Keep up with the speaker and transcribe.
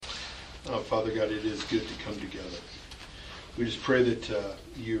Father God, it is good to come together. We just pray that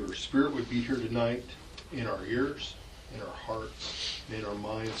your Spirit would be here tonight in our ears, in our hearts, and in our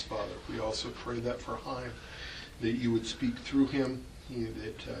minds, Father. We also pray that for Chaim, that you would speak through him,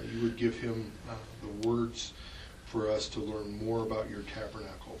 that you would give him the words for us to learn more about your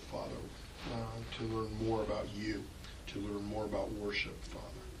tabernacle, Father, to learn more about you, to learn more about worship, Father.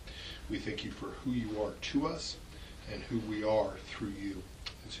 We thank you for who you are to us and who we are through you.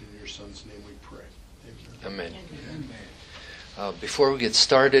 It's in your Son's name we pray. Amen. Amen. Before we get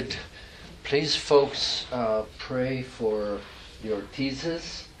started, please, folks, pray for the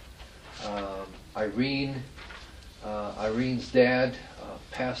Ortizes. Irene's dad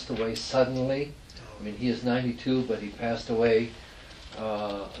passed away suddenly. I mean, he is 92, but he passed away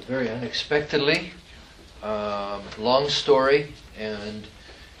very unexpectedly. Long story, and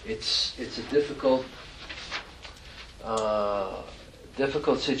it's a difficult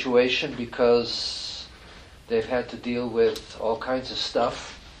situation because they've had to deal with all kinds of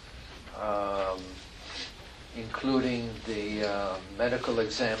stuff, including the medical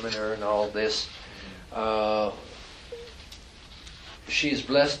examiner and all this. She's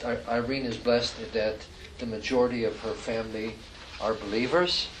blessed, Irene is blessed that the majority of her family are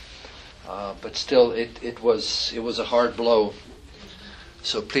believers, but still it was a hard blow.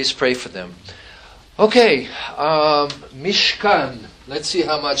 So please pray for them. Okay, Mishkan. Let's see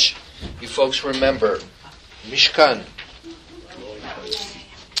how much you folks remember. Mishkan.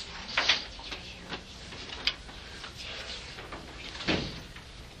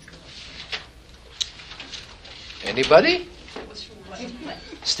 Anybody?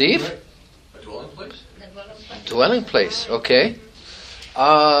 Steve? A dwelling place? Dwelling place, okay.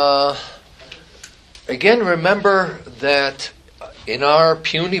 Again, remember that in our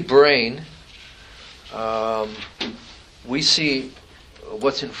puny brain, we see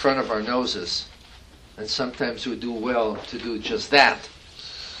what's in front of our noses, and sometimes we do well to do just that.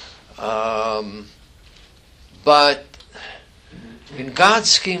 But in God's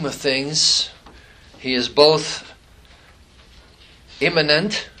scheme of things, He is both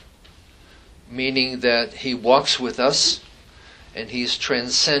immanent, meaning that He walks with us, and He's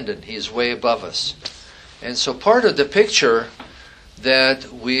transcendent. He's way above us. And so part of the picture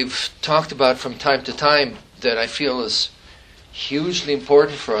that we've talked about from time to time that I feel is hugely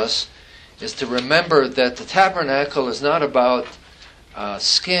important for us is to remember that the tabernacle is not about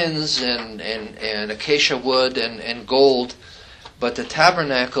skins and acacia wood and gold, but the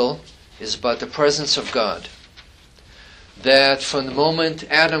tabernacle is about the presence of God. That from the moment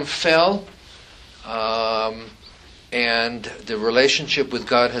Adam fell and the relationship with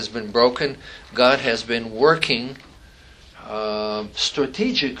God has been broken, God has been working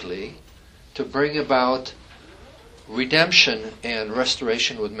strategically to bring about redemption and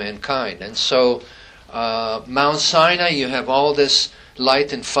restoration with mankind. And so Mount Sinai, you have all this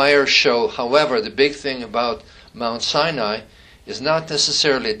light and fire show. However, the big thing about Mount Sinai is not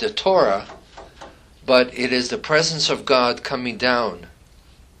necessarily the Torah, but it is the presence of God coming down,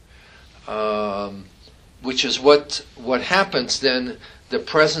 which is what happens then. The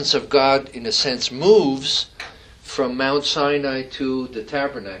presence of God, in a sense, moves from Mount Sinai to the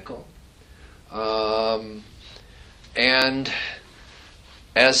tabernacle. And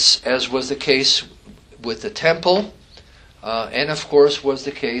as was the case with the temple, and of course was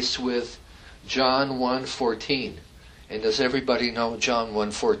the case with John 1:14. And does everybody know John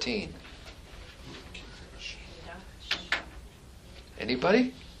 1:14?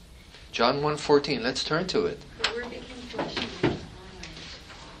 Anybody? John 1:14. Let's turn to it.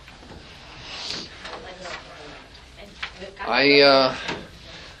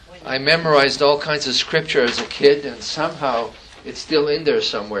 I memorized all kinds of scripture as a kid, and somehow it's still in there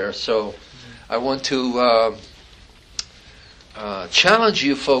somewhere. So I want to challenge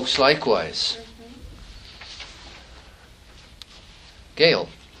you folks likewise. Gail,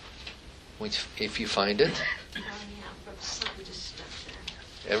 if you find it.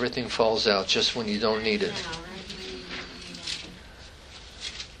 Everything falls out just when you don't need it.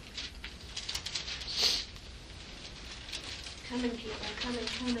 Coming, people, coming.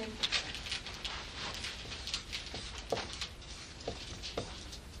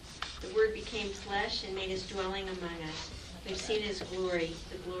 The Word became flesh and made His dwelling among us. We've seen His glory,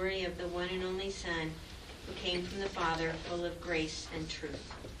 the glory of the one and only Son, who came from the Father, full of grace and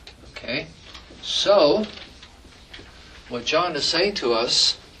truth. Okay, so what John is saying to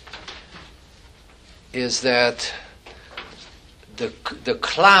us is that the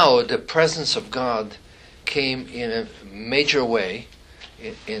cloud, the presence of God, came in a major way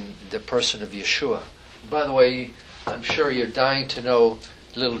in the person of Yeshua. By the way, I'm sure you're dying to know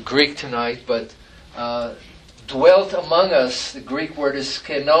little Greek tonight, but dwelt among us, the Greek word is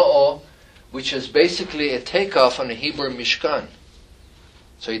skenoo, which is basically a takeoff on the Hebrew Mishkan.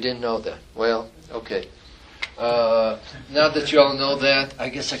 So you didn't know that. Well, okay. Now that you all know that, I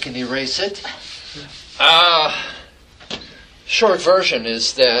guess I can erase it. Short version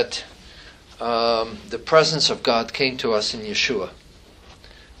is that the presence of God came to us in Yeshua,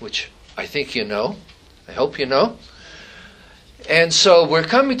 which I think you know. I hope you know. And so we're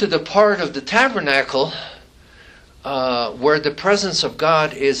coming to the part of the tabernacle where the presence of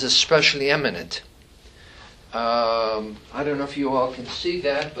God is especially eminent. I don't know if you all can see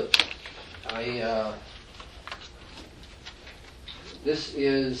that, but this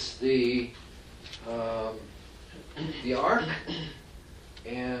is the ark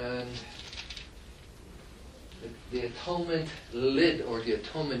and the atonement lid or the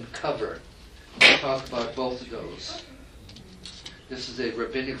atonement cover. We'll talk about both of those. This is a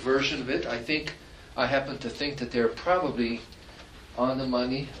rabbinic version of it. I happen to think that they're probably on the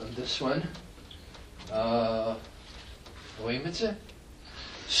money on this one.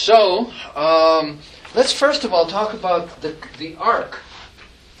 So, let's first of all talk about the Ark.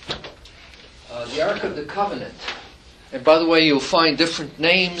 The Ark of the Covenant. And by the way, you'll find different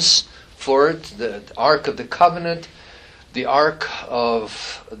names for it. The Ark of the Covenant, the Ark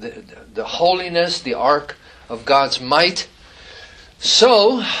of the Holiness, the Ark of God's Might.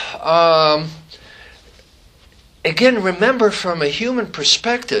 So, again, remember from a human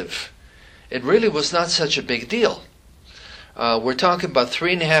perspective, it really was not such a big deal. We're talking about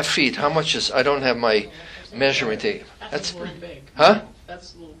 3.5 feet. How much is... I don't have my measuring tape. That's a little big. Huh?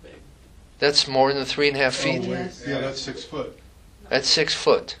 That's a little big. That's more than 3.5 feet? Yeah, that's 6 foot. That's 6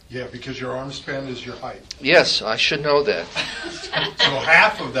 foot. Yeah, because your arm span is your height. Yes, I should know that. So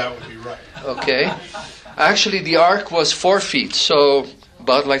half of that would be right. Okay. Actually, the ark was 4 feet, so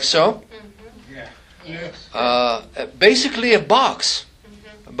about like so. Yeah. Yes. Basically a box,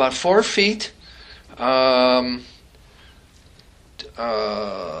 about 4 feet, 2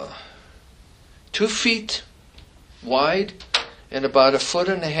 feet wide, and about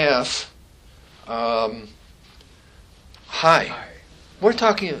 1.5 feet high. We're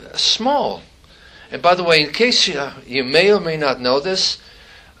talking small. And by the way, in case you may or may not know this,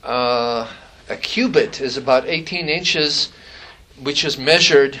 a cubit is about 18 inches, which is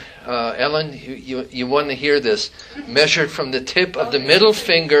measured, Ellen, you want to hear this, measured from the tip of the middle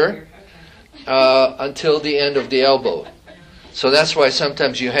finger until the end of the elbow. So that's why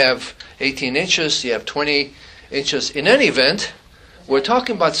sometimes you have 18 inches, you have 20 inches. In any event, we're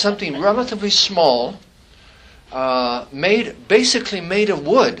talking about something relatively small, basically made of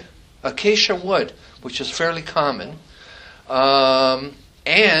wood, acacia wood, which is fairly common.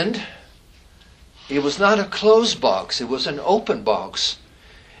 And it was not a closed box, it was an open box.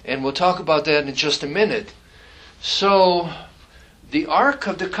 And we'll talk about that in just a minute. So, the Ark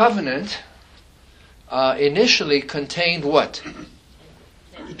of the Covenant initially contained what?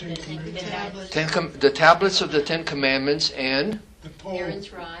 The tablets of the Ten Commandments and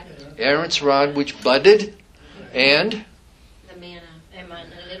Aaron's rod, which budded, and The manna.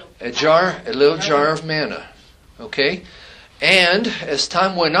 a little jar of manna. Okay? And as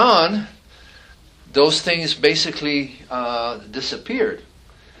time went on, those things basically disappeared.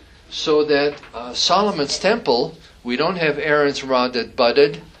 So that Solomon's temple, we don't have Aaron's rod that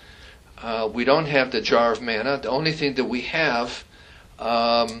budded. We don't have the jar of manna. The only thing that we have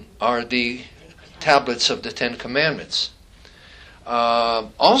are the tablets of the Ten Commandments.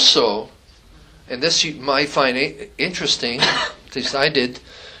 Also, and this you might find interesting, at least I did,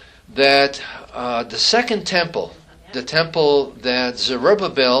 that the second temple, the temple that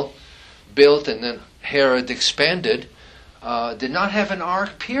Zerubbabel built and then Herod expanded, did not have an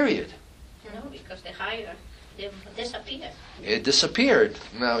ark, period. No, because the higher, they disappeared. It disappeared.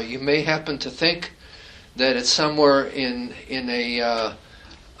 Now, you may happen to think that it's somewhere in a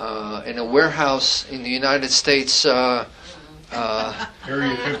warehouse in the United States. Area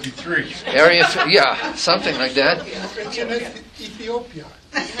 53. Yeah, something like that. Ethiopia.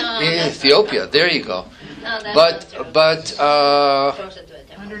 In Ethiopia, there you go. No, that's But not true. Closer to the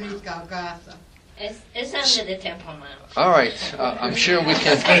temple. Underneath Golgotha. It's under the temple now. All right, I'm sure we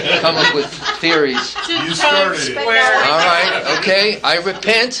can come up with theories. You started it. All right, okay, I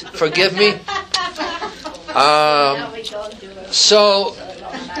repent, forgive me. Now we don't do it. So,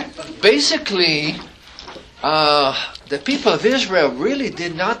 basically, the people of Israel really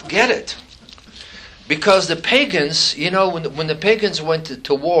did not get it. Because the pagans, when the pagans went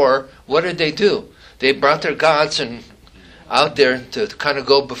to war, what did they do? They brought their gods out there to kind of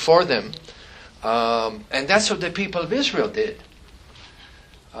go before them. And that's what the people of Israel did.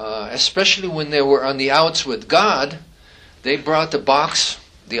 especially when they were on the outs with God, they brought the box,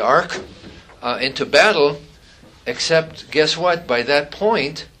 the ark, into battle, except, guess what? By that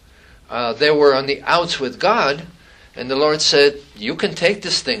point, they were on the outs with God, and the Lord said, you can take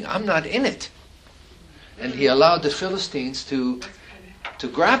this thing, I'm not in it. And he allowed the Philistines to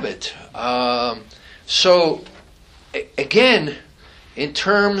grab it. So, again, in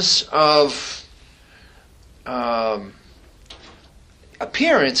terms of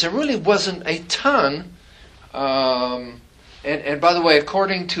appearance, there really wasn't a ton. And by the way,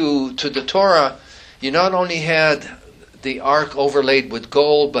 according to the Torah, you not only had the ark overlaid with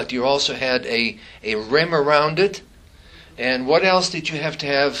gold, but you also had a rim around it. And what else did you have to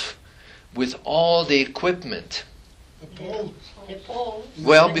have with all the equipment? The pole. The pole.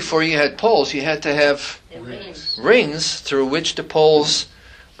 Well, before you had poles, you had to have The rings. rings through which the poles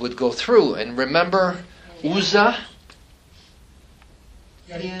would go through. And remember Uzzah?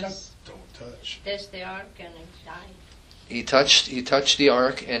 Yeah, he Don't touch. There's the ark and it died. He touched the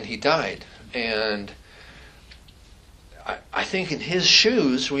ark and he died. And I think in his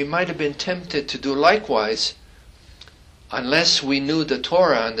shoes we might have been tempted to do likewise, unless we knew the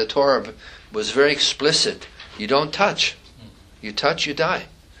Torah, and the Torah was very explicit. You don't touch. You touch, you die.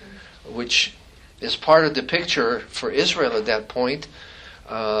 Which is part of the picture for Israel at that point.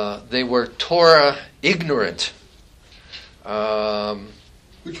 They were Torah ignorant.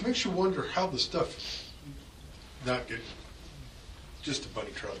 Which makes you wonder how the stuff not get just a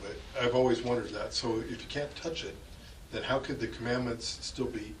bunny trail, but I've always wondered that. So if you can't touch it, then how could the commandments still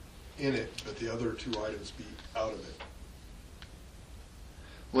be in it, but the other two items be out of it?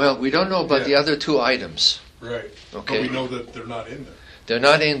 Well, we don't know about the Yeah. other two items. Right. Okay. But we know that they're not in there. They're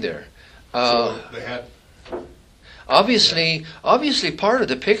not in there. So they had, Obviously, part of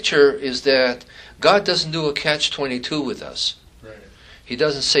the picture is that God doesn't do a catch-22 with us. right. He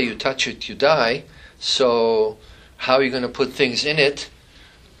doesn't say you touch it, you die. So how are you going to put things in it?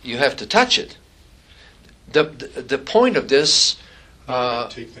 You have to touch it. The point of this,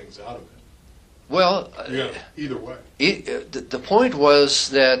 Take things out of it. well, Yeah, either way. the point was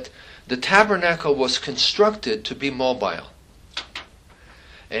that the tabernacle was constructed to be mobile.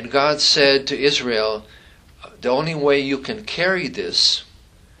 And God said to Israel, the only way you can carry this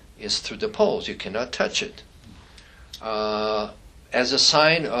is through the poles. You cannot touch it. As a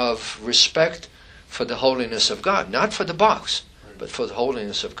sign of respect for the holiness of God. Not for the box, but for the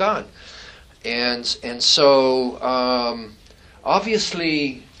holiness of God. And so,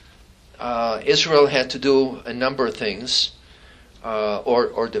 obviously, Israel had to do a number of things,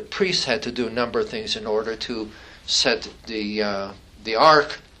 or the priests had to do a number of things in order to set the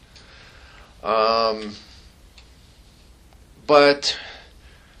ark. But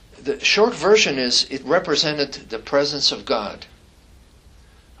the short version is it represented the presence of God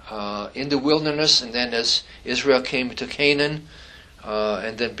in the wilderness, and then as Israel came to Canaan,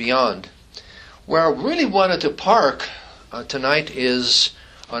 and then beyond. Where I really wanted to park tonight is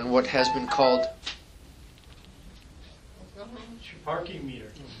on what has been called Parking meter.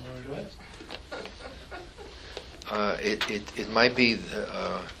 it might be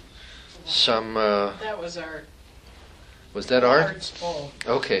some That was our was that art? Art's pole.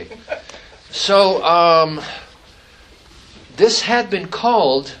 Okay. So this had been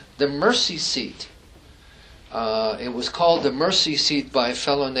called the mercy seat. It was called the mercy seat by a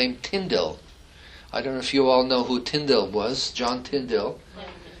fellow named Tyndale. I don't know if you all know who Tyndale was. John Tyndale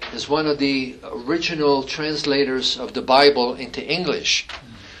is one of the original translators of the Bible into English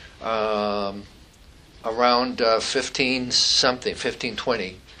around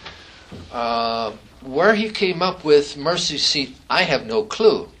 1520. Where he came up with mercy seat, I have no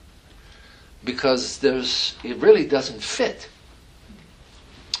clue, because it really doesn't fit.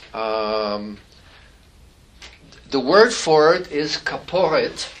 The word for it is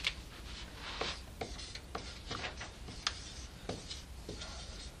kaporet.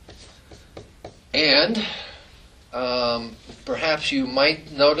 And perhaps you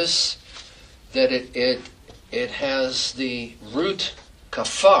might notice that it has the root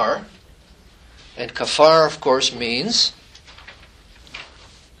kafar, and kafar, of course, means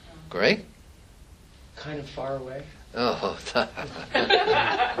great. Kind of far away. Oh,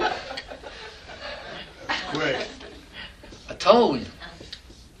 Quick. atone,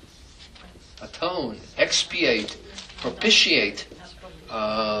 expiate, propitiate.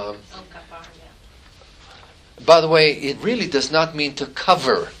 Oh, kapar, yeah. By the way, it really does not mean to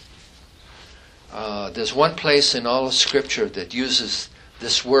cover. There's one place in all of Scripture that uses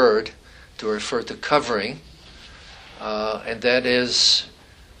this word to refer to covering, and that is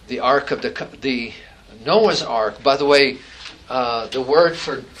the ark of the Noah's Ark. By the way, the word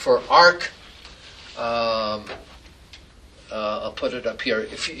for ark, I'll put it up here.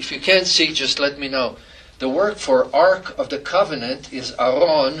 If you can't see, just let me know. The word for Ark of the Covenant is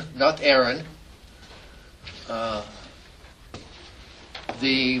Aaron, not Aaron.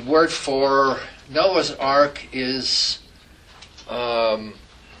 The word for Noah's Ark is, my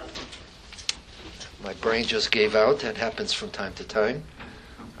brain just gave out. That happens from time to time.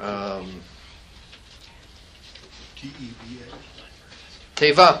 Teva.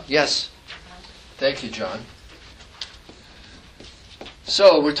 Teva, yes. Thank you, John.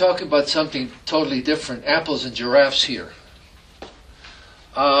 So we're talking about something totally different. Apples and giraffes here.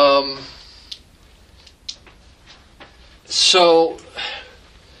 So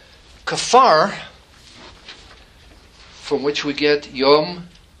kafar, from which we get Yom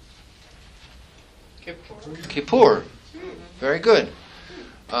Kippur. Very good.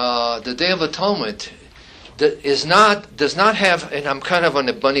 The Day of Atonement does not have, and I'm kind of on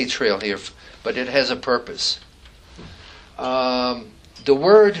a bunny trail here, but it has a purpose.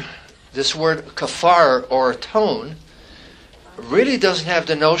 This word kafar or atone really doesn't have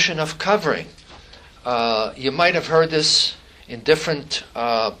the notion of covering. You might have heard this in different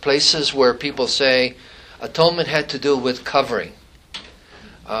places where people say atonement had to do with covering.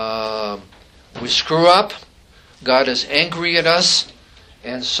 We screw up, God is angry at us,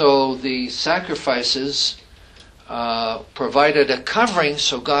 and so the sacrifices provided a covering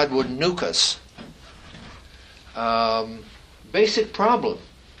so God would nuke us. Basic problem.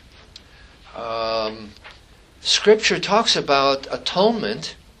 Scripture talks about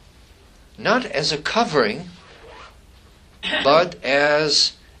atonement not as a covering, but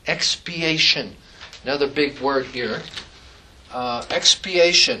as expiation. Another big word here.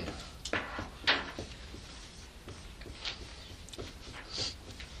 Expiation.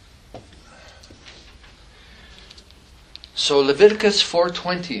 So Leviticus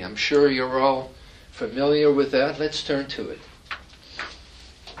 4:20, I'm sure you're all familiar with that. Let's turn to it.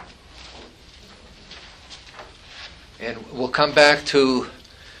 And we'll come back to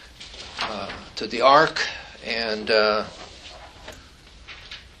the ark and to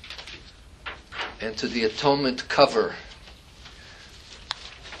the atonement cover.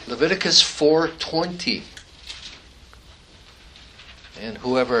 Leviticus 4:20. And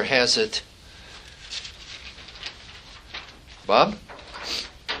whoever has it. Bob?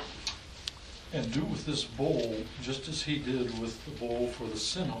 And do with this bowl just as he did with the bowl for the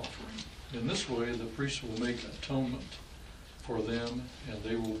sin offering. In this way, the priest will make atonement for them, and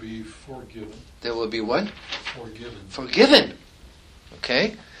they will be forgiven. They will be what? Forgiven. Forgiven.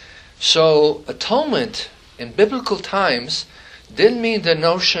 Okay? So, atonement in biblical times didn't mean the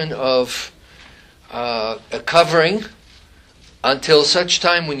notion of a covering until such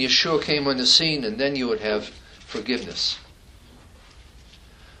time when Yeshua came on the scene, and then you would have forgiveness.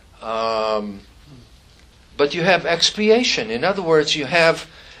 But you have expiation. In other words, you have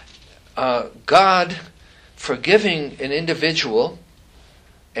God forgiving an individual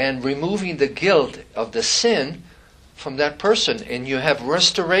and removing the guilt of the sin from that person, and you have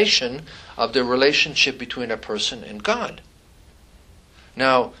restoration of the relationship between a person and God.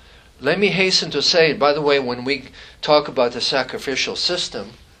 Now, let me hasten to say, by the way, when we talk about the sacrificial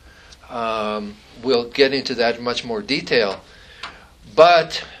system, we'll get into that in much more detail.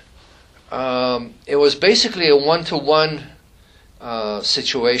 But it was basically a one-to-one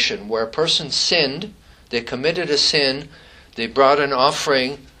situation where a person sinned, they committed a sin, they brought an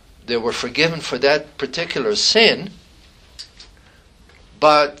offering, they were forgiven for that particular sin.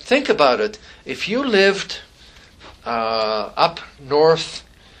 But think about it. If you lived up north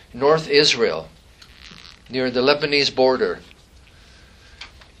Israel, near the Lebanese border,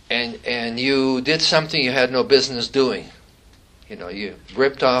 and you did something you had no business doing, you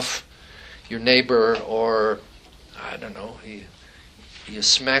ripped off your neighbor, or I don't know, you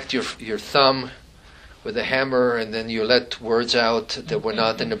smacked your thumb with a hammer, and then you let words out that were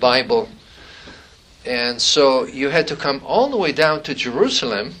not in the Bible. And so you had to come all the way down to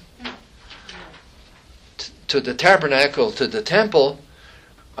Jerusalem, to the tabernacle, to the temple,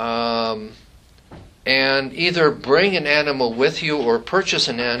 and either bring an animal with you or purchase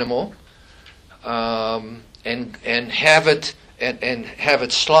an animal, and have it and have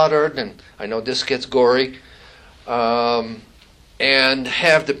it slaughtered. And I know this gets gory, and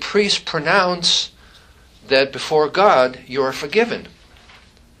have the priest pronounce that before God you are forgiven.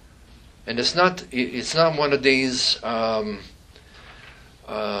 And it's not one of these going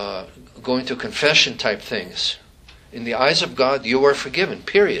to confession type things. In the eyes of God, you are forgiven,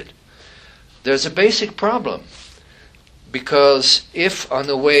 period. There's a basic problem, because if on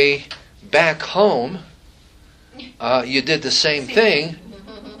the way back home you did the same thing,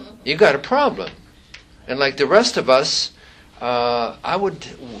 you got a problem. And like the rest of us, I would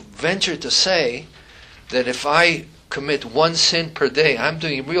venture to say that if I commit one sin per day, I'm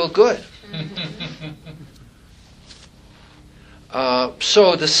doing real good.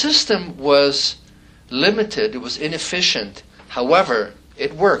 So the system was limited, it was inefficient. However,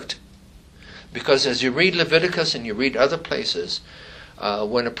 it worked. Because as you read Leviticus and you read other places,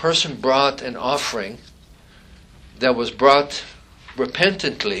 when a person brought an offering that was brought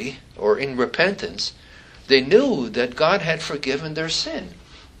repentantly or in repentance, they knew that God had forgiven their sin.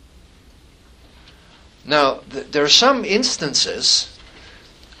 Now, there are some instances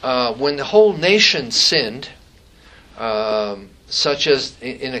when the whole nation sinned, such as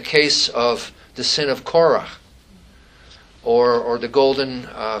in a case of the sin of Korah or the golden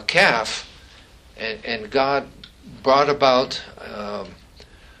calf, and God brought about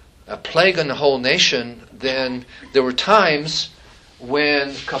a plague on the whole nation. Then there were times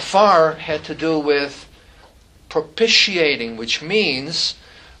when kafar had to do with propitiating, which means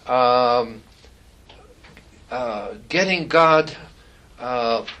getting God,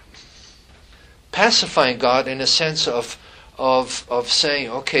 pacifying God in a sense of saying,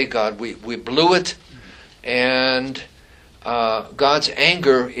 okay, God, we blew it, and God's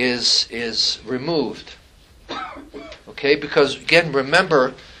anger is removed. Okay, because again,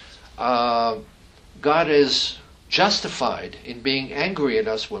 remember, God is justified in being angry at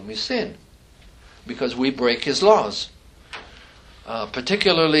us when we sin, because we break His laws.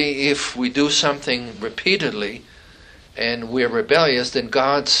 Particularly if we do something repeatedly and we're rebellious, then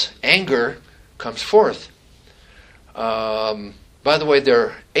God's anger comes forth. By the way, there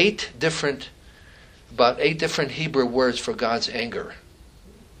are about eight different Hebrew words for God's anger.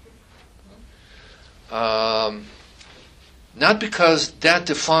 Not because that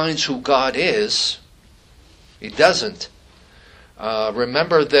defines who God is. It doesn't.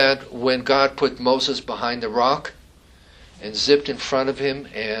 Remember that when God put Moses behind the rock and zipped in front of him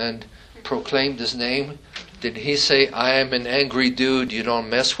and proclaimed His name, did He say, I am an angry dude, you don't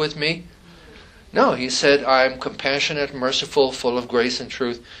mess with me? No, He said, I am compassionate, merciful, full of grace and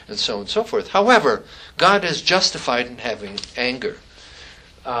truth, and so on and so forth. However, God is justified in having anger.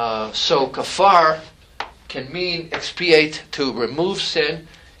 So kafar can mean expiate, to remove sin.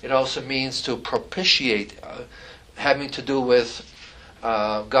 It also means to propitiate, having to do with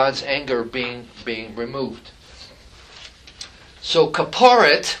God's anger being removed. So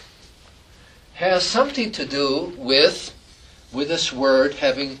kaparet has something to do with this word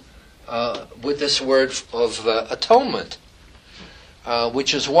having, with this word of atonement,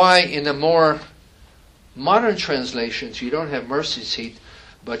 which is why in the more modern translations you don't have mercy seat,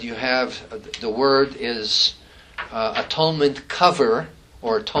 but you have the word is atonement cover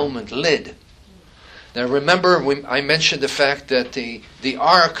or atonement lid. Now remember, I mentioned the fact that the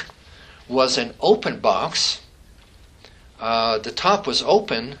ark was an open box. The top was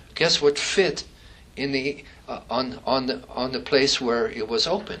open. Guess what fit in the on the place where it was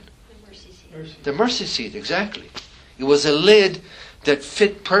open? The mercy seat. The mercy seat, exactly. It was a lid that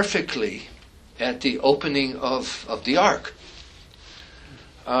fit perfectly at the opening of the ark.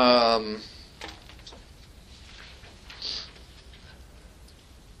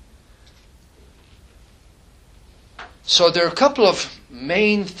 So there are a couple of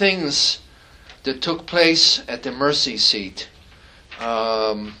main things that took place at the mercy seat.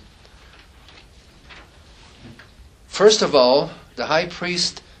 First of all, the high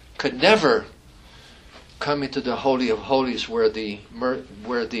priest could never come into the Holy of Holies where the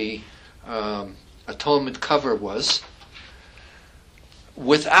atonement cover was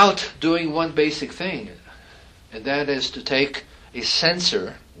without doing one basic thing, and that is to take a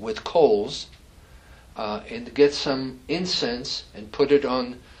censer with coals and get some incense and put it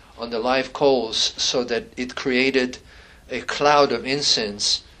on the live coals so that it created a cloud of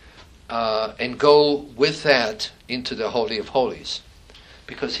incense, and go with that into the Holy of Holies,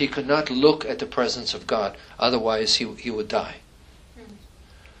 because he could not look at the presence of God, otherwise he would die.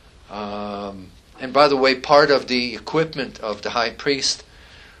 And by the way, part of the equipment of the high priest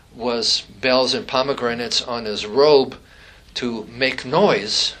was bells and pomegranates on his robe to make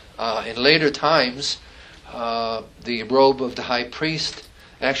noise. In later times, the robe of the high priest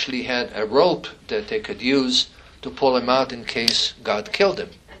actually had a rope that they could use to pull him out in case God killed him,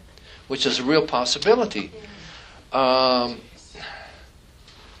 which is a real possibility. And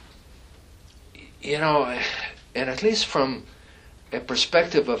at least from a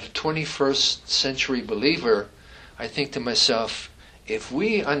perspective of a 21st century believer, I think to myself, if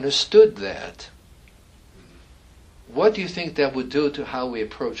we understood that, what do you think that would do to how we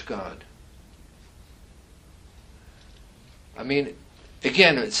approach God? I mean,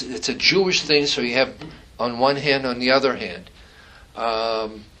 again, it's a Jewish thing, so you have on one hand, on the other hand.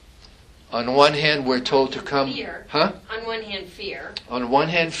 On one hand, we're told to come... Fear. Huh? On one hand, fear. On one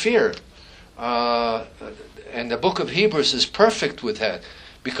hand, fear. And the book of Hebrews is perfect with that,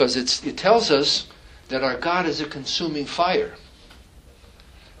 because it tells us that our God is a consuming fire.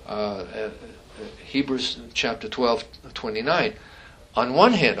 Hebrews chapter 12, 29. On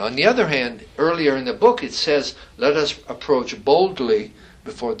one hand. On the other hand, earlier in the book it says, let us approach boldly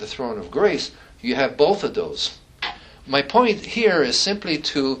before the throne of grace. You have both of those. My point here is simply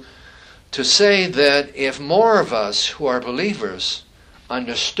to say that if more of us who are believers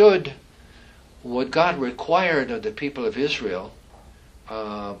understood what God required of the people of Israel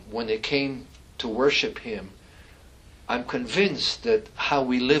when they came to worship Him, I'm convinced that how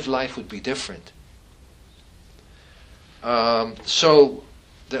we live life would be different. So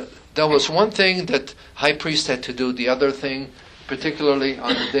that was one thing that high priest had to do. The other thing, particularly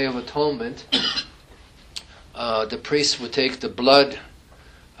on the Day of Atonement, the priest would take the blood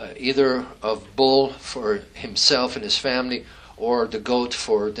either of bull for himself and his family, or the goat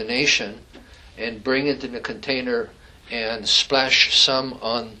for the nation, and bring it in a container and splash some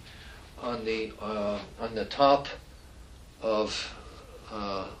on the top of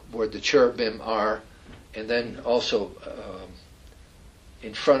where the cherubim are, and then also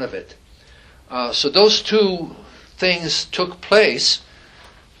in front of it. So those two things took place.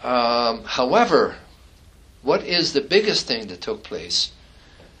 However, what is the biggest thing that took place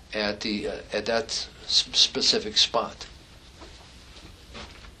at that specific spot?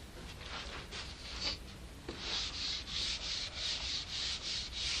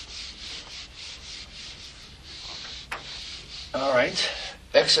 All right,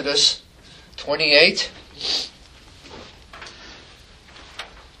 Exodus 28.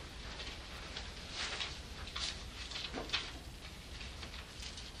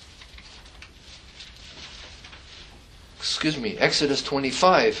 Excuse me, Exodus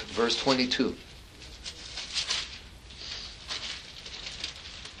 25, verse 22.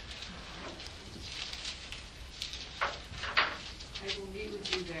 I will meet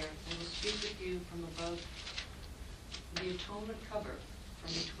with you there. I will speak with you from above the atonement cover,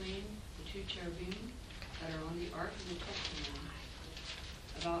 from between the two cherubim that are on the ark of the testimony.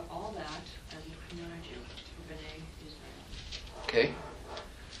 About all that I will command you for B'nai Israel. Okay.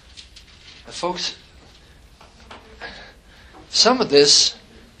 Folks, some of this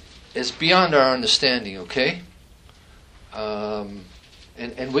is beyond our understanding, okay?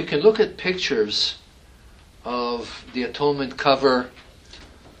 And we can look at pictures of the atonement cover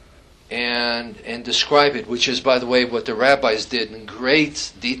and describe it, which is, by the way, what the rabbis did in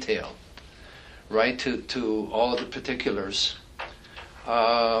great detail, right, to all the particulars.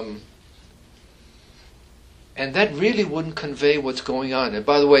 And that really wouldn't convey what's going on. And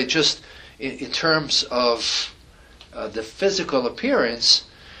by the way, just in terms of the physical appearance,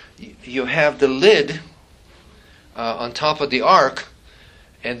 you have the lid on top of the ark,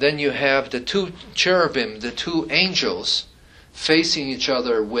 and then you have the two cherubim, the two angels, facing each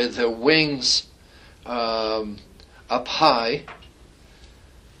other with their wings up high,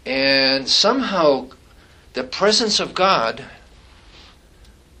 and somehow the presence of God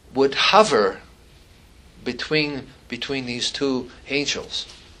would hover between these two angels.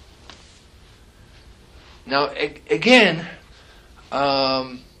 Now, again,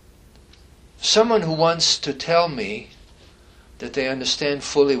 someone who wants to tell me that they understand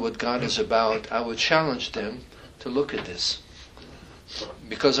fully what God is about, I would challenge them to look at this.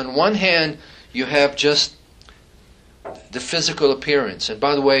 Because on one hand, you have just the physical appearance. And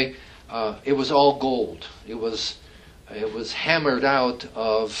by the way, it was all gold. It was hammered out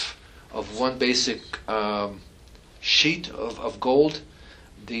of one basic sheet of gold.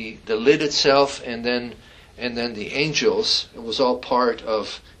 The lid itself, and then the angels. It was all part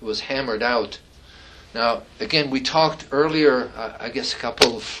of. It was hammered out. Now, again, we talked earlier, I guess 2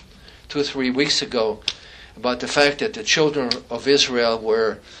 or 3 weeks ago, about the fact that the children of Israel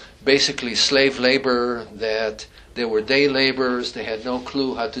were basically slave labor, that they were day laborers, they had no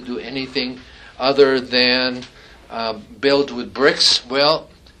clue how to do anything other than build with bricks. Well,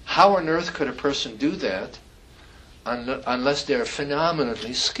 how on earth could a person do that unless they're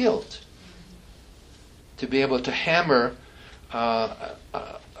phenomenally skilled? To be able to hammer a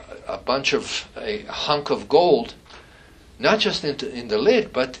hunk of gold, not just in the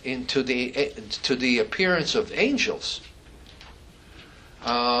lid, but into the appearance of angels.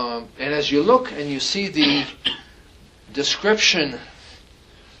 And as you look and you see the description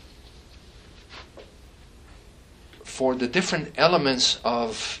for the different elements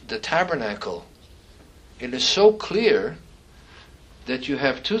of the tabernacle, it is so clear that you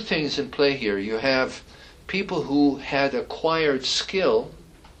have two things in play here. You have people who had acquired skill.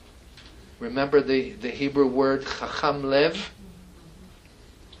 Remember the Hebrew word chacham lev?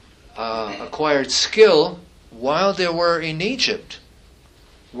 Acquired skill while they were in Egypt,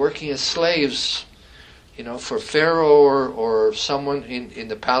 working as slaves, for Pharaoh or someone in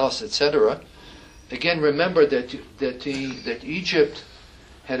the palace, etc. Again, remember that Egypt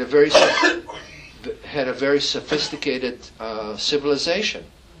had a very sophisticated civilization.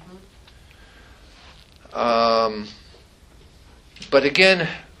 But again,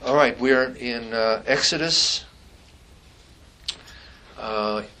 all right, we're in Exodus.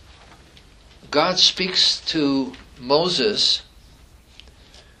 God speaks to Moses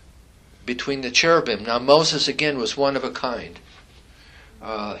between the cherubim. Now Moses again was one of a kind.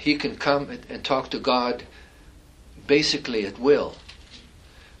 He can come and talk to God basically at will.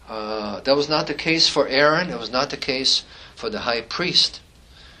 That was not the case for Aaron. It was not the case for the high priest.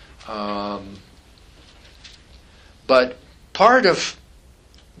 But part of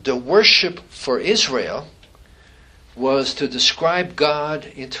the worship for Israel was to describe God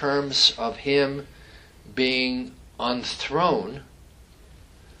in terms of Him being on throne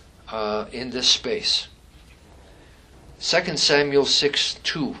in this space. 2 Samuel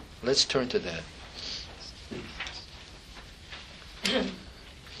 6:2. Let's turn to that.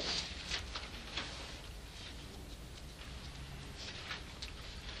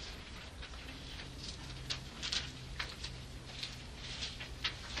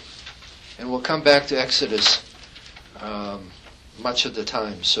 And we'll come back to Exodus much of the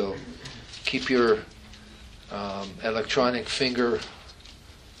time, so keep your electronic finger.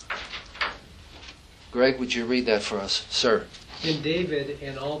 Greg, would you read that for us, sir? Then David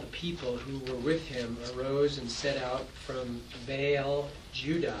and all the people who were with him arose and set out from Baal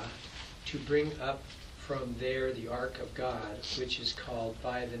Judah to bring up from there the ark of God, which is called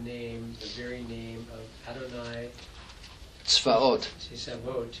by the very name of Adonai Tzvaot.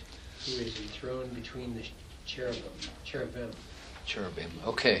 Tzvaot, who is enthroned between the cherubim.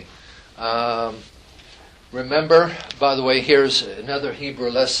 Okay. Remember, by the way, here's another Hebrew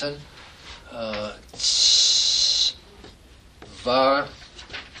lesson. Tzvaot.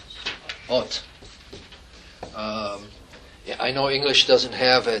 I know English doesn't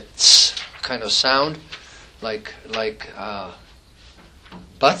have a tz kind of sound, like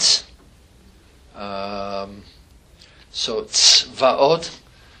butts. So Tzvaot,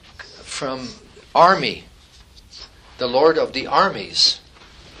 from army, the Lord of the armies.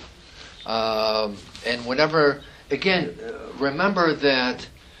 And whenever, again, remember that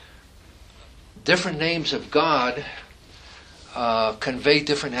different names of God convey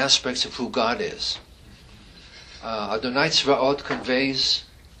different aspects of who God is. Adonai Tzvaot conveys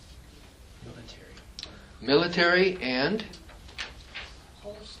military and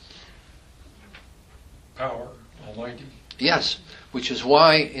Power, Almighty. yes, which is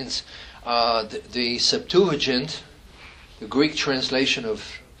why in the Septuagint, the Greek translation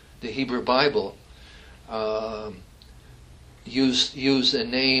of the Hebrew Bible, use a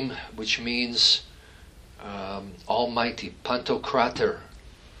name which means Almighty, Pantocrator,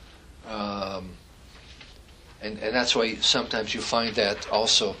 and that's why sometimes you find that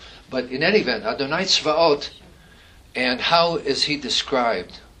also. But in any event, Adonai Tzvaot, and how is he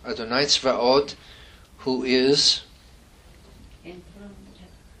described? Adonai Tzvaot, who is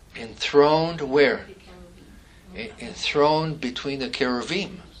enthroned where? Enthroned between the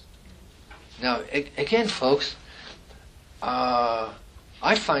cherubim. Now, again, folks,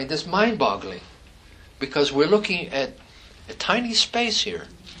 I find this mind-boggling because we're looking at a tiny space here.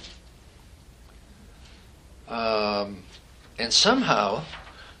 And somehow,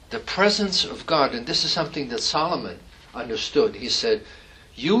 the presence of God, and this is something that Solomon understood. He said,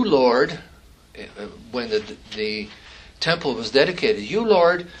 "You, Lord," when the temple was dedicated, "You,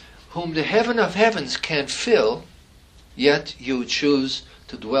 Lord, whom the heaven of heavens can't fill, yet you choose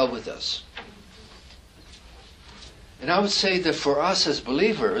to dwell with us." And I would say that for us as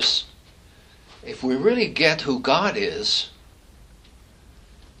believers, if we really get who God is,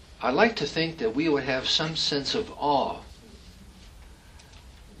 I'd like to think that we would have some sense of awe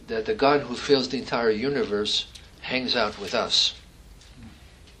that the God who fills the entire universe hangs out with us.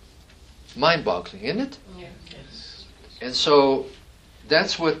 Mind-boggling, isn't it? Yes. And so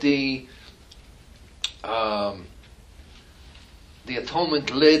that's what the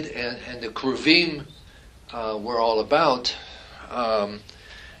atonement lid and the Kruvim were all about.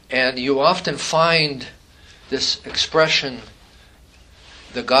 And you often find this expression,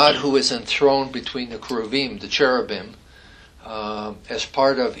 the God who is enthroned between the Kruvim, the cherubim, as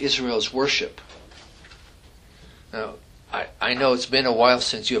part of Israel's worship. Now, I know it's been a while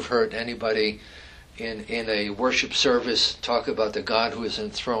since you've heard anybody in a worship service talk about the God who is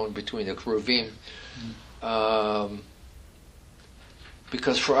enthroned between the cherubim.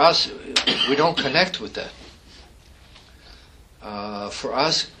 Because for us, we don't connect with that. For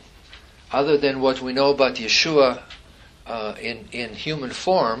us, other than what we know about Yeshua in human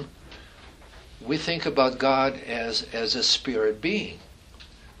form, we think about God as a spirit being.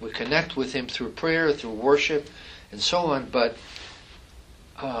 We connect with Him through prayer, through worship, and so on. But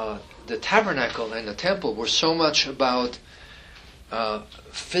the tabernacle and the temple were so much about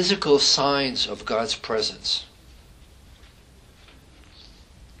physical signs of God's presence.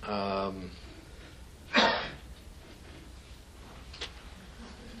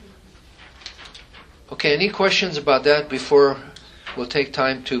 Okay, any questions about that before we'll take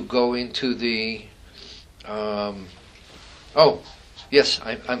time to go into the... oh, yes,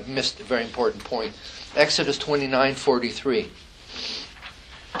 I missed a very important point. Exodus 29:43.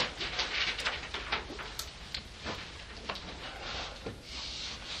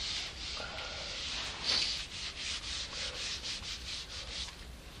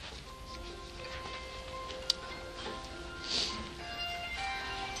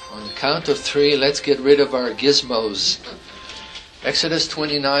 On the count of three, let's get rid of our gizmos. Exodus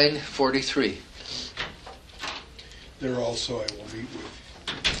 29:43. There also I will meet with.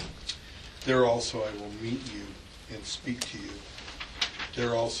 There also I will meet you and speak to you.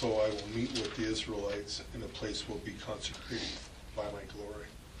 There also I will meet with the Israelites, and the place will be consecrated by my glory.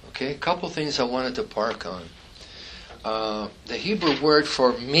 Okay, a couple things I wanted to park on. The Hebrew word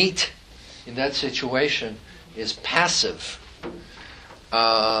for meet in that situation is passive,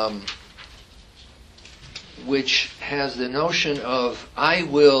 which has the notion of I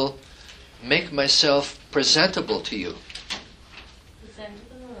will make myself presentable to you.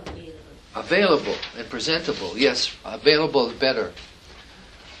 Available and presentable, yes, available is better.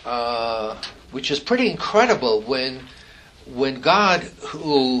 Which is pretty incredible when God,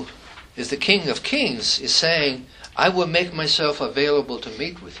 who is the King of Kings, is saying, I will make myself available to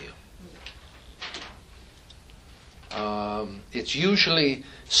meet with you. It's usually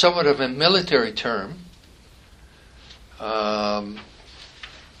somewhat of a military term,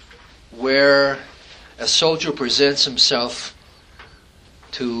 where a soldier presents himself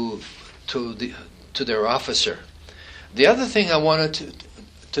to their officer. The other thing I wanted you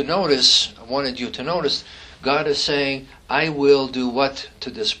to notice, God is saying, I will do what to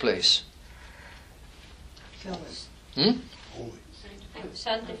this place? Holy.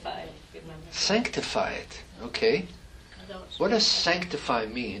 Sanctified, remember. Sanctify it. Okay. What does sanctify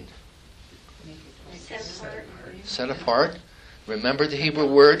mean? Set apart. Set apart. Remember the Hebrew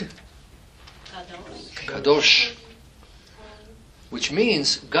word? Kadosh. Which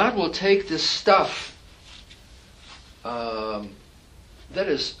means God will take this stuff that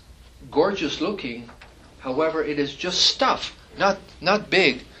is gorgeous looking, however, it is just stuff, not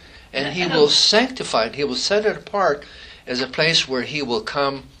big, and He will sanctify it. He will set it apart as a place where He will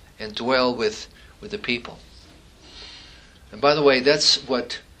come and dwell with the people. And by the way, that's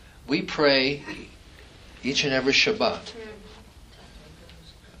what we pray each and every Shabbat,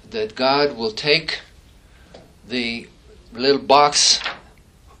 that God will take the little box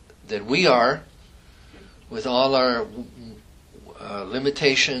that we are, with all our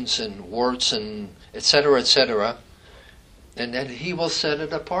limitations and warts and etc., and then He will set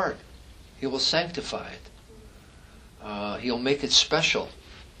it apart. He will sanctify it. He'll make it special.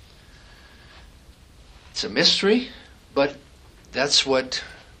 It's a mystery, but that's what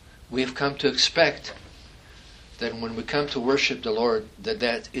we've come to expect, that when we come to worship the Lord,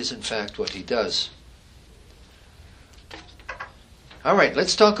 that is in fact what He does. All right,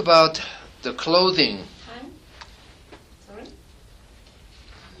 let's talk about the clothing. Sorry?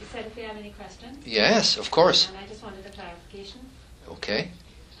 You said if you have any questions? Yes, of course. And I just wanted a clarification. Okay.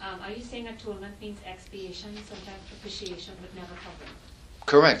 Are you saying atonement means expiation, sometimes propitiation, but never covering?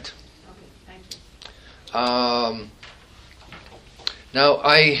 Correct. Okay, thank you. Now,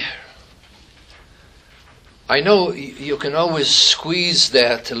 I know you can always squeeze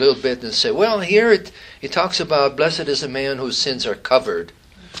that a little bit and say, well, here it talks about blessed is the man whose sins are covered.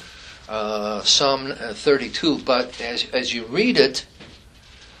 Psalm 32. But as you read it,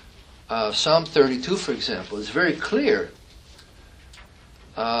 Psalm 32, for example, is very clear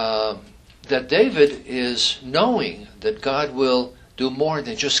that David is knowing that God will do more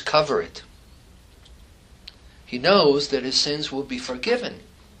than just cover it. He knows that his sins will be forgiven.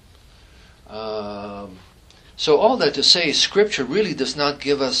 So all that to say, Scripture really does not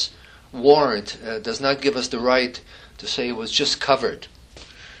give us does not give us the right to say it was just covered.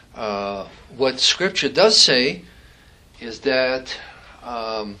 What Scripture does say is that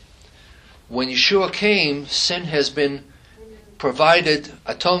when Yeshua came, sin has been provided,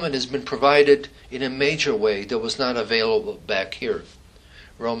 atonement has been provided in a major way that was not available back here.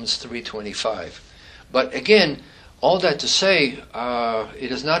 Romans 3:25. But again, all that to say,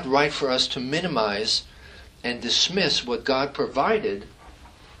 it is not right for us to minimize and dismiss what God provided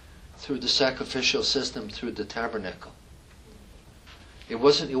through the sacrificial system, through the tabernacle. It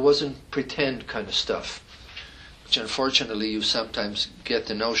wasn't pretend kind of stuff, which unfortunately you sometimes get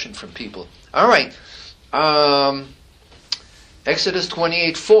the notion from people. All right, Exodus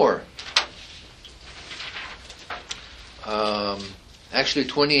 28:4. Actually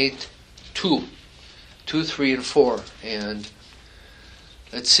 28:2, 2, 3, and 4. And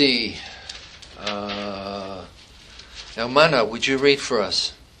let's see. Elmana, would you read for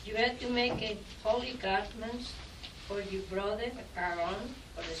us? You have to make a holy garments for your brother Aaron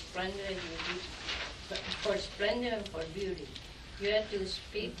for the splendor and for splendor and for beauty. You have to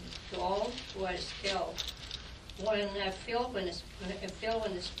speak to all who are skilled. When filled with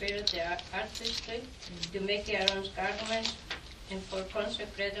the spirit, they are artistry to make Aaron's garments and for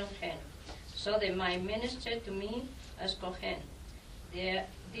consecrating him, so they might minister to me as Kohen.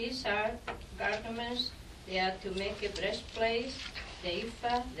 These are garments. They are to make a breastplate, the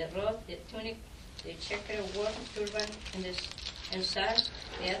ephod, the robe, the tunic, the checkered work turban, and sash.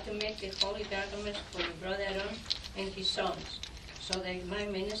 They are to make a holy garments for your brother Aaron and his sons, so they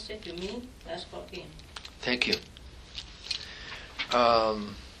might minister to me as Kohen. Thank you. Now,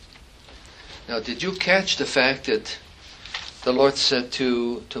 did you catch the fact that the Lord said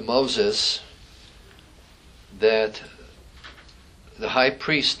to Moses that the high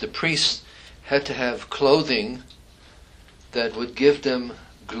priest, the priests, had to have clothing that would give them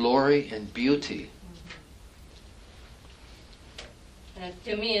glory and beauty?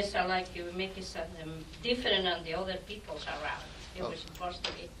 To me, it's like you make it different than the other peoples around. It was supposed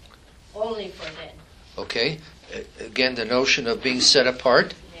to be only for them. Okay. Again, the notion of being set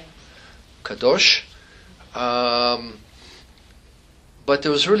apart, Yeah. kadosh. But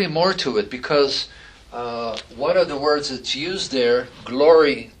there was really more to it, because one of the words that's used there,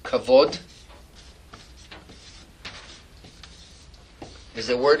 glory, kavod, is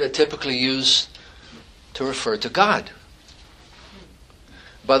a word that typically used to refer to God.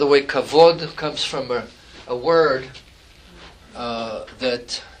 By the way, kavod comes from a word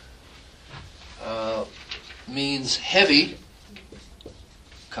that means heavy,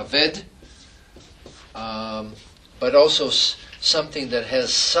 kaved, but also something that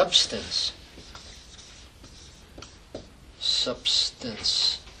has substance.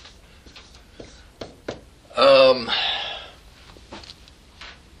 Substance.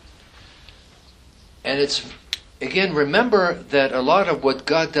 And it's, again, remember that a lot of what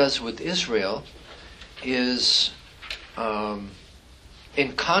God does with Israel is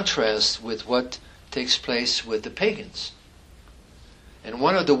in contrast with what takes place with the pagans. And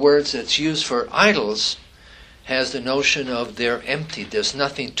one of the words that's used for idols has the notion of they're empty, there's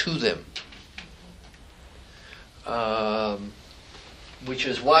nothing to them. Which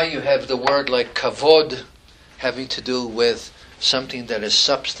is why you have the word like kavod having to do with something that is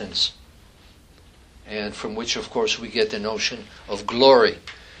substance, and from which, of course, we get the notion of glory.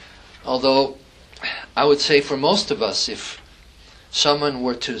 Although, I would say for most of us, if someone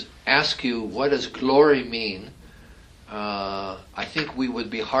were to ask you, what does glory mean? I think we would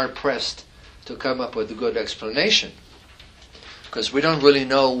be hard-pressed to come up with a good explanation, because we don't really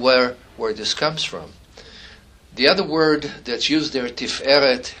know where this comes from. The other word that's used there,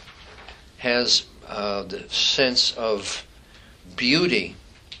 tiferet, has the sense of beauty.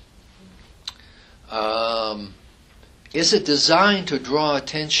 Is it designed to draw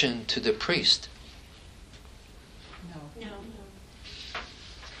attention to the priest? No. No.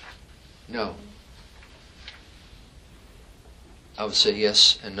 No. I would say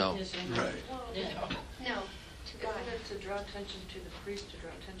yes and no. Yes, and Right. yeah. No, to God. Isn't it to draw attention to the priest, to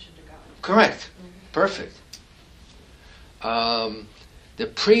draw attention to God? Correct. Perfect. The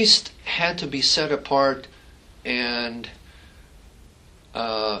priest had to be set apart and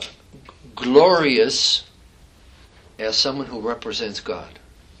glorious as someone who represents God.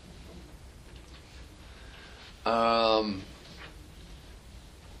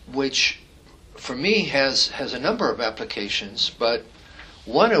 Which for me has a number of applications, but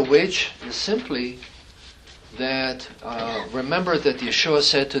one of which is simply that remember that Yeshua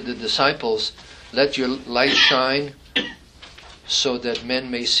said to the disciples, let your light shine so that men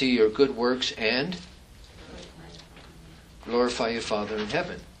may see your good works and glorify your Father in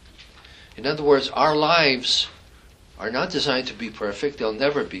heaven. In other words, our lives are not designed to be perfect. They'll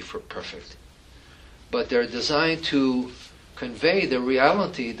never be perfect. but they're designed to convey the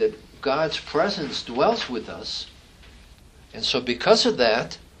reality that God's presence dwells with us. And so because of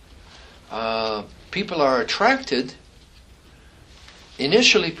that, people are attracted,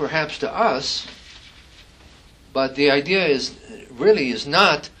 initially perhaps to us, but the idea is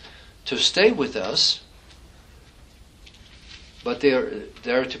not to stay with us, but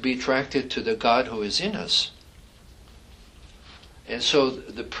they're to be attracted to the God who is in us. And so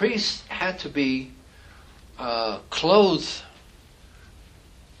the priests had to be clothed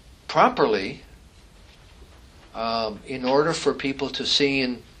properly in order for people to see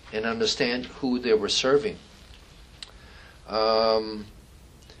and understand who they were serving.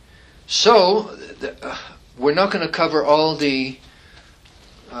 We're not going to cover all the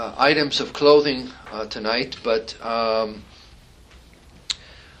items of clothing tonight, but I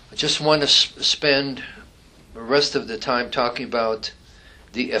just want to spend the rest of the time talking about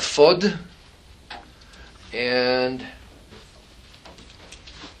the ephod and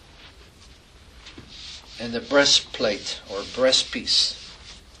the breastplate or breastpiece.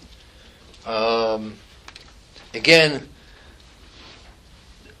 Again,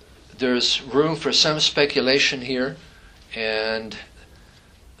 there's room for some speculation here, and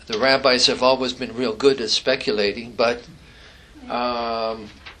the rabbis have always been real good at speculating, but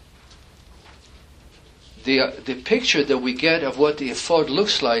the picture that we get of what the ephod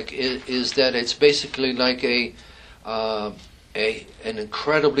looks like is that it's basically like an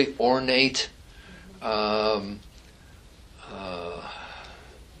incredibly ornate. My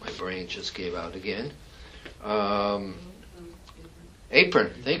brain just gave out again.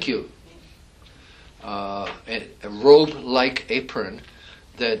 Apron, thank you. A robe-like apron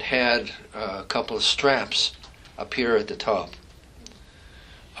that had a couple of straps up here at the top.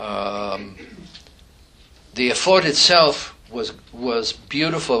 The ephod itself was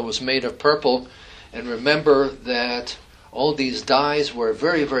beautiful. It was made of purple, and remember that all these dyes were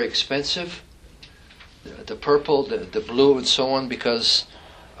very, very expensive. The purple, the blue, and so on, because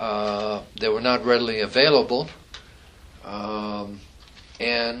they were not readily available.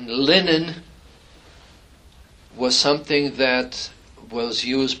 And linen was something that was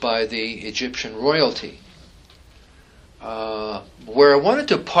used by the Egyptian royalty. Where I wanted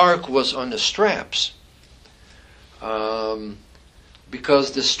to park was on the straps,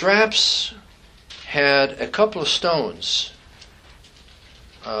 because the straps had a couple of stones.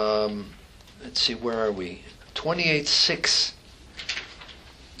 Let's see, where are we? 28:6.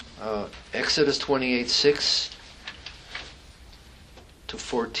 Exodus 28:6 to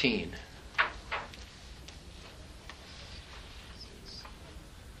 14.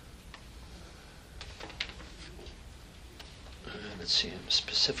 Let's see, I'm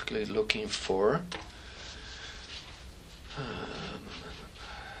specifically looking for.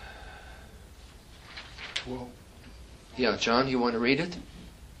 Well, Yeah, John, you want to read it?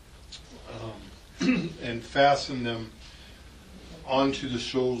 and fasten them onto the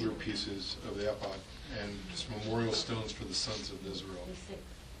shoulder pieces of the ephod, and just memorial stones for the sons of Israel.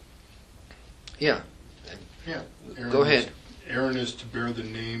 Yeah. Yeah. Go ahead. Aaron is to bear the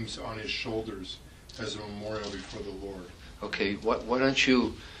names on his shoulders as a memorial before the Lord. Okay, why don't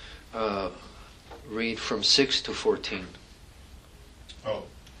you read from 6 to 14? Oh.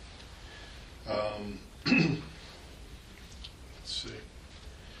 Let's see.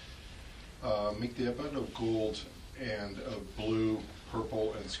 Make the ephod of gold and of blue,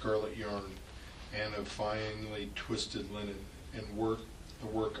 purple, and scarlet yarn, and of finely twisted linen, and the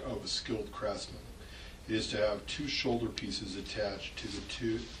work of a skilled craftsman. It is to have 2 shoulder pieces attached to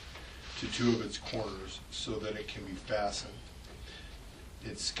two of its corners, so that it can be fastened.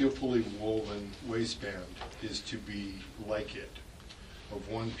 Its skillfully woven waistband is to be like it, of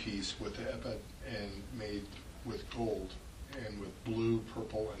one piece with the ephod and made with gold, and with blue,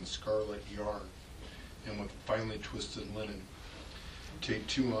 purple, and scarlet yarn, and with finely twisted linen. Take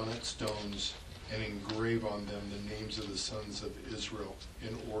 2 onyx stones and engrave on them the names of the sons of Israel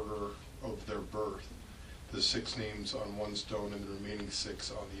in order of their birth, the 6 names on one stone and the remaining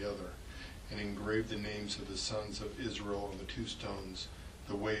 6 on the other, and engrave the names of the sons of Israel on the 2 stones,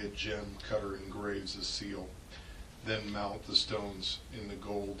 the way a gem cutter engraves a seal. Then mount the stones in the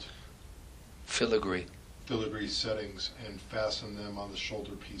gold Filigree settings and fasten them on the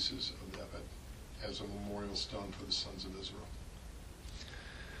shoulder pieces of the ephod as a memorial stone for the sons of Israel.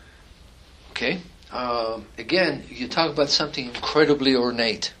 Okay. Again, you talk about something incredibly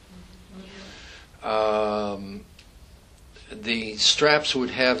ornate. The straps would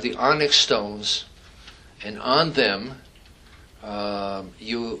have the onyx stones, and on them, an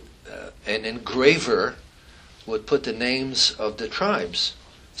engraver would put the names of the tribes,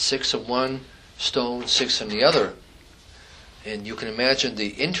 6 of one, stone, 6 on the other. And you can imagine the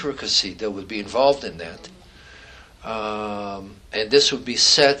intricacy that would be involved in that. And this would be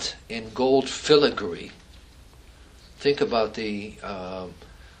set in gold filigree. Think about the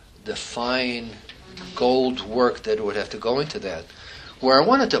fine gold work that would have to go into that. Where I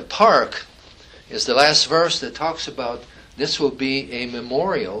wanted to park is the last verse that talks about this will be a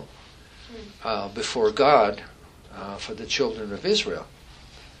memorial before God for the children of Israel.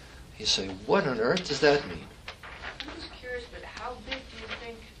 You say, what on earth does that mean? I'm just curious, but how big do you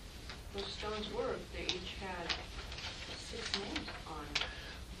think those stones were if they each had 6 names on them?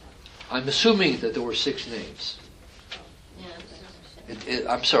 I'm assuming that there were 6 names. Yeah.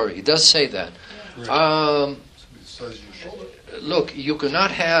 I'm sorry, it does say that. It's the size of your shoulder. Look, you cannot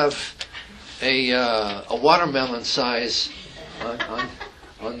have a watermelon size on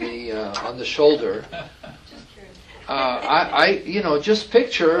the shoulder. Just curious. Just What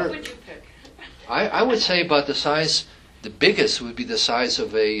picture. would you pick? I would say about the size. The biggest would be the size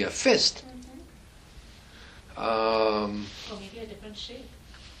of a fist. Or maybe a different shape.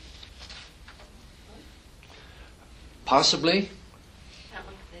 Possibly. Not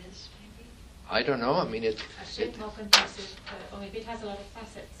like this, maybe? I don't know. I mean, A shape more conclusive, or maybe it has a lot of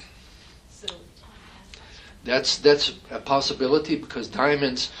facets. So, that's a possibility because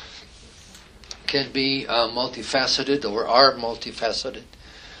diamonds can be multifaceted or are multifaceted.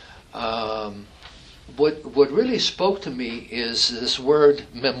 What really spoke to me is this word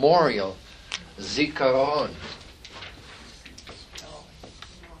memorial, zikaron.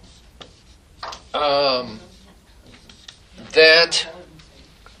 That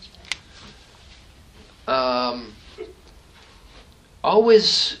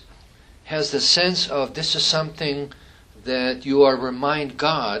always has the sense of this is something that you are remind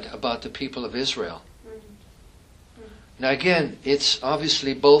God about the people of Israel. Now again, it's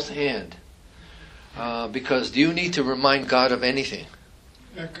obviously both and. Because do you need to remind God of anything?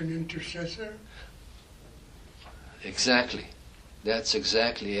 Like an intercessor? Exactly. That's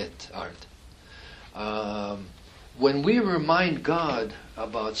exactly it, Art. When we remind God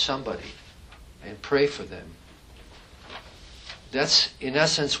about somebody and pray for them, that's in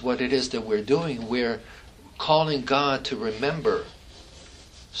essence what it is that we're doing. We're calling God to remember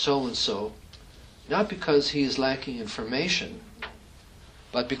so-and-so, not because he is lacking information,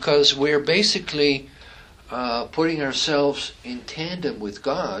 but because we're basically putting ourselves in tandem with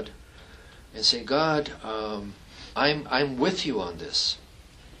God and say, God, I'm with you on this.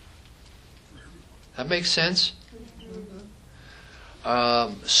 That makes sense?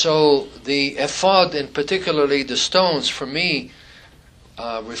 So the ephod, and particularly the stones, for me,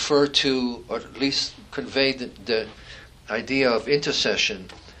 refer to, or at least convey the idea of intercession.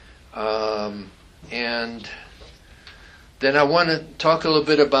 And then I want to talk a little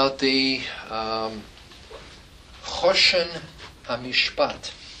bit about the Choshen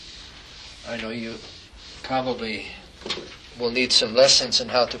HaMishpat. I know you probably will need some lessons in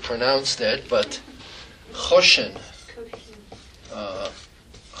how to pronounce that, but Choshen.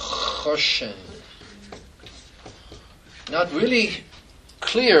 Choshen. Not really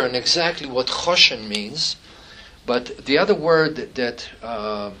clear on exactly what Choshen means, but the other word that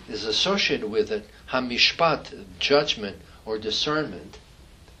is associated with it, HaMishpat, judgment or discernment,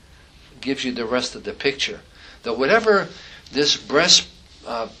 gives you the rest of the picture. That whatever this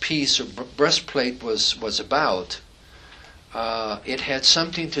piece or breastplate was about, it had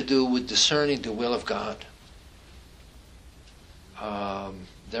something to do with discerning the will of God.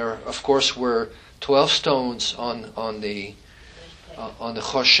 There, of course, were 12 stones on the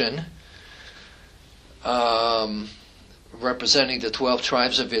Choshen, representing the 12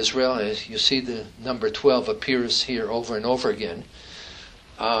 tribes of Israel. As you see, the number 12 appears here over and over again.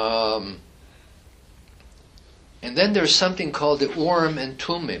 And then there's something called the Urim and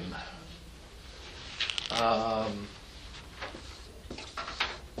Tumim.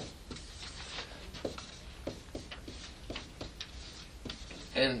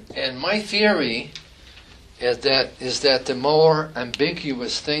 And my theory is that the more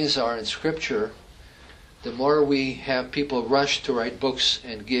ambiguous things are in Scripture, the more we have people rush to write books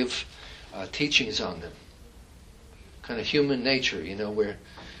and give teachings on them. Kind of human nature, we're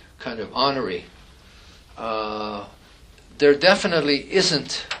kind of ornery. There definitely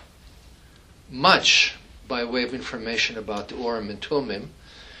isn't much by way of information about the Urim and Tumim,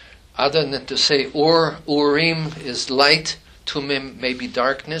 other than to say Urim is light, Tumim may be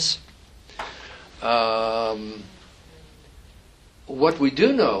darkness. What we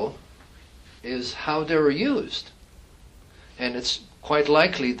do know is how they were used. And it's quite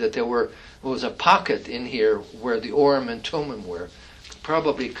likely that there was a pocket in here where the Urim and Tumim were,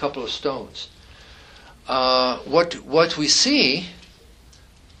 probably a couple of stones. what we see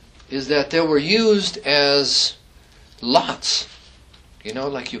is that they were used as lots. You know,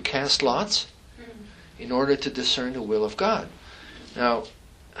 like you cast lots in order to discern the will of God. Now,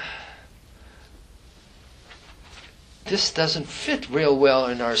 this doesn't fit real well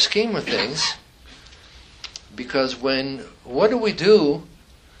in our scheme of things, because what do we do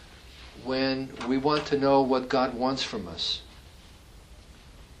when we want to know what God wants from us?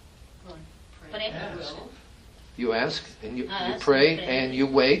 Pray. You ask, and you Ask, pray, pray. and you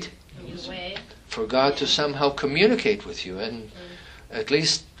wait You wait. for God to somehow communicate with you. And at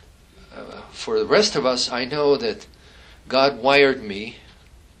least for the rest of us, I know that God wired me,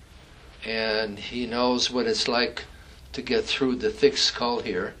 and He knows what it's like to get through the thick skull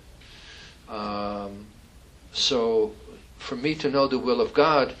here. So for me to know the will of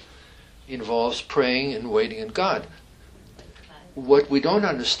God involves praying and waiting on God. What we don't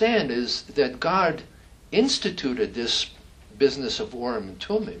understand is that God instituted this business of Urim and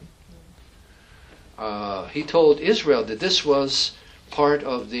Thummim. He told Israel that this was part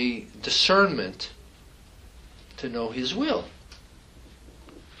of the discernment to know His will.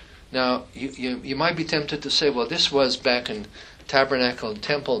 Now, you might be tempted to say, well, this was back in tabernacle and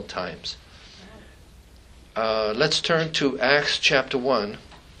temple times. Let's turn to Acts chapter 1.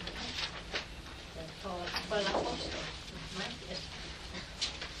 For el apóstol.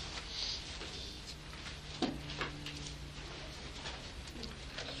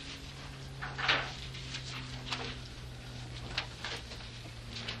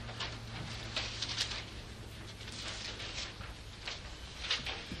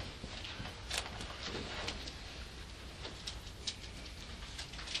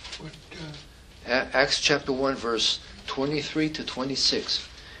 What, Acts chapter 1, verse 23 to 26.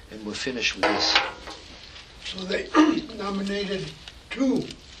 And we'll finish with this. so they nominated two,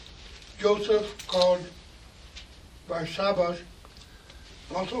 Joseph called Barsabbas,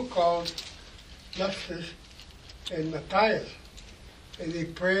 also called Justus, and Matthias. And they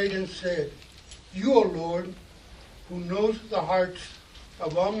prayed and said, You, O Lord, who knows the hearts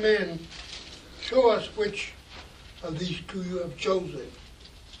of all men, show us which of these two you have chosen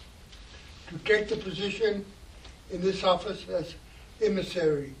to take the position in this office as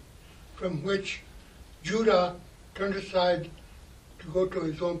emissary, from which Judah turned aside to go to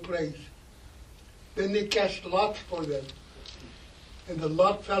his own place. Then they cast lots for them, and the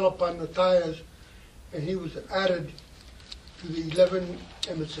lot fell upon Matthias, and he was added to the 11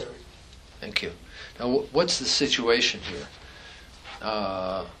 emissaries. Thank you. Now, what's the situation here?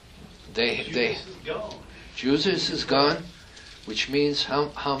 Jesus is gone, which means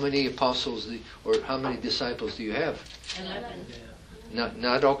how many apostles or how many disciples do you have? 11.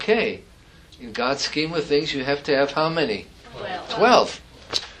 Not okay. In God's scheme of things, you have to have how many? 12. 12.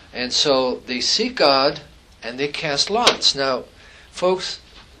 And so they seek God and they cast lots. Now, folks,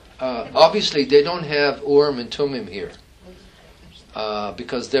 obviously they don't have Urim and Thummim here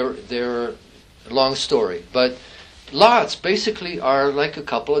because they're a long story. But lots basically are like a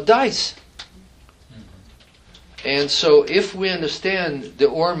couple of dice. And so if we understand the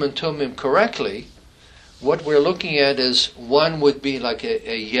Urim and Thummim correctly, what we're looking at is one would be like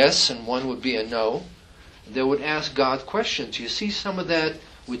a yes and one would be a no. They would ask God questions. You see some of that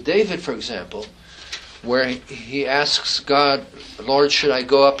with David, for example, where he asks God, Lord, should I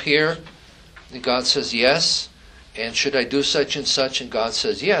go up here? And God says yes. And should I do such and such? And God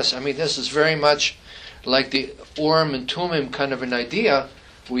says yes. I mean, this is very much like the Urim and Thummim kind of an idea,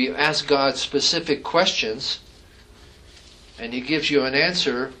 where you ask God specific questions, and He gives you an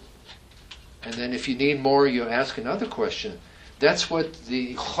answer, and then if you need more, you ask another question. That's what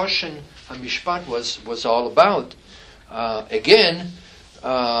the Choshen HaMishpat was all about. Again,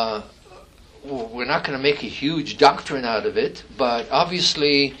 we're not going to make a huge doctrine out of it, but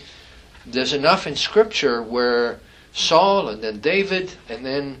obviously there's enough in Scripture where Saul and then David and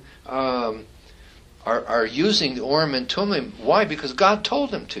then are using the Urim and Thummim. Why? Because God told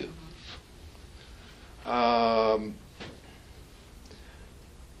them to.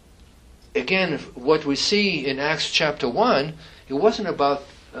 Again, what we see in Acts chapter 1, it wasn't about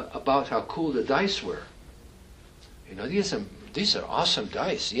how cool the dice were. You know, these are awesome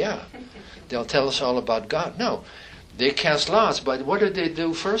dice, yeah. They'll tell us all about God. No, they cast lots, but what did they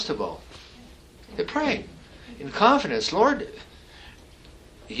do first of all? They prayed in confidence. Lord,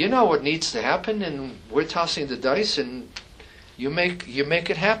 you know what needs to happen, and we're tossing the dice, and you make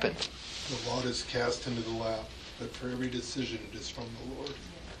it happen. The lot is cast into the lap, but for every decision it is from the Lord.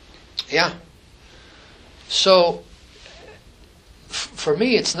 Yeah. So, for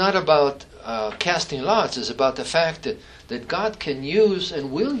me, it's not about casting lots. It's about the fact that God can use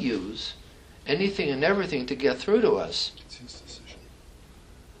and will use anything and everything to get through to us. It's his decision.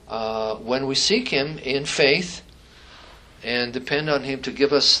 When we seek Him in faith and depend on Him to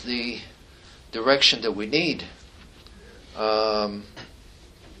give us the direction that we need.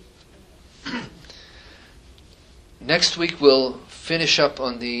 Next week we'll finish up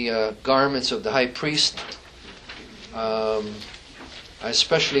on the garments of the high priest. I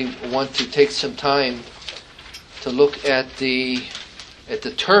especially want to take some time to look at the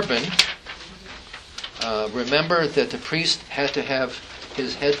turban. Remember that the priest had to have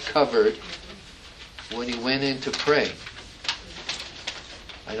his head covered when he went in to pray.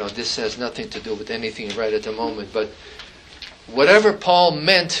 I know this has nothing to do with anything right at the moment, but whatever Paul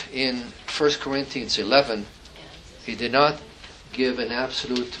meant in 1 Corinthians 11, he did not give an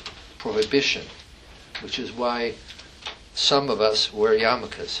absolute prohibition, which is why some of us wear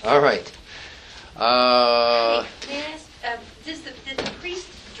yarmulkes. All right. May I ask, did the priest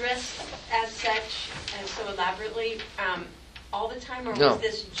dress as such, and so elaborately, all the time, or No. was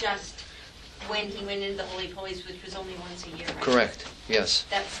this just when he went into the Holy of Holies, which was only once a year, right? Correct. Yes.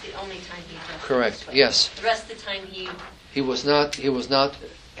 That's the only time he dressed. Correct. this way. Yes. The rest of the time He was not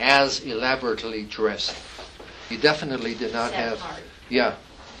as elaborately dressed. He definitely did not sat have. hard. Yeah.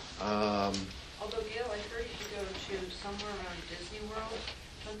 Although, Gail, I heard if you go to somewhere around Disney World,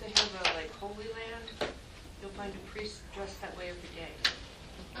 don't they have a, like, Holy Land? You'll find a priest dressed that way every day.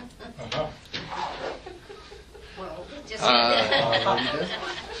 Well, just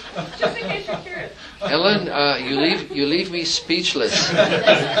Just in case you're curious. Ellen, you leave me speechless.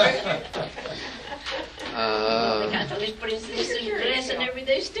 the Catholic priestess in dress and every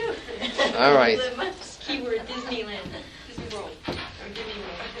day too. All right. Keyword Disneyland, Disney World, or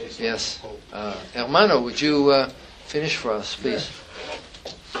Disneyland. Yes. Hermano, would you finish for us, please?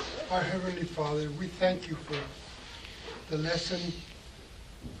 Our Heavenly Father, we thank you for the lesson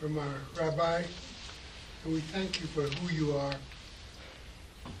from our rabbi, and we thank you for who you are.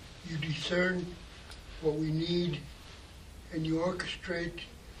 You discern what we need, and you orchestrate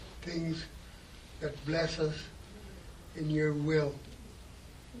things that bless us in your will.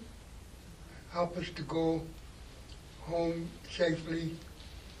 Help us to go home safely.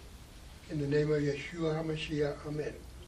 In the name of Yeshua HaMashiach, Amen.